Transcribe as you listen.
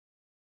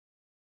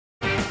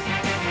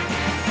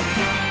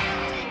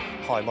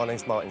Hi, my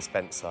name's Martin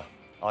Spencer.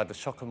 I had the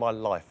shock of my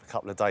life a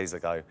couple of days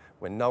ago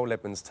when Noel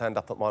Edmonds turned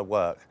up at my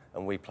work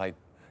and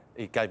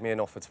he gave me an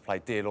offer to play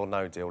Deal or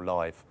No Deal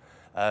live.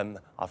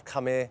 I've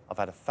come here, I've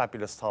had a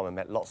fabulous time and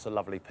met lots of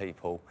lovely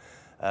people.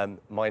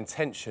 My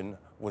intention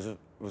was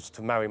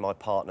to marry my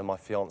partner, my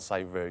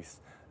fiancée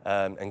Ruth,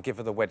 and give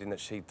her the wedding that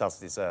she does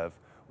deserve.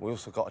 We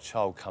also got a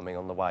child coming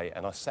on the way,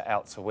 and I set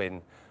out to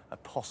win a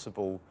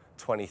possible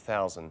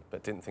 20,000,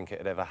 but didn't think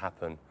it'd ever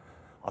happen.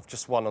 I've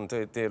just won on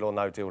Deal or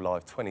No Deal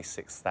Live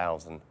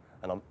 26,000,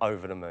 and I'm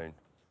over the moon.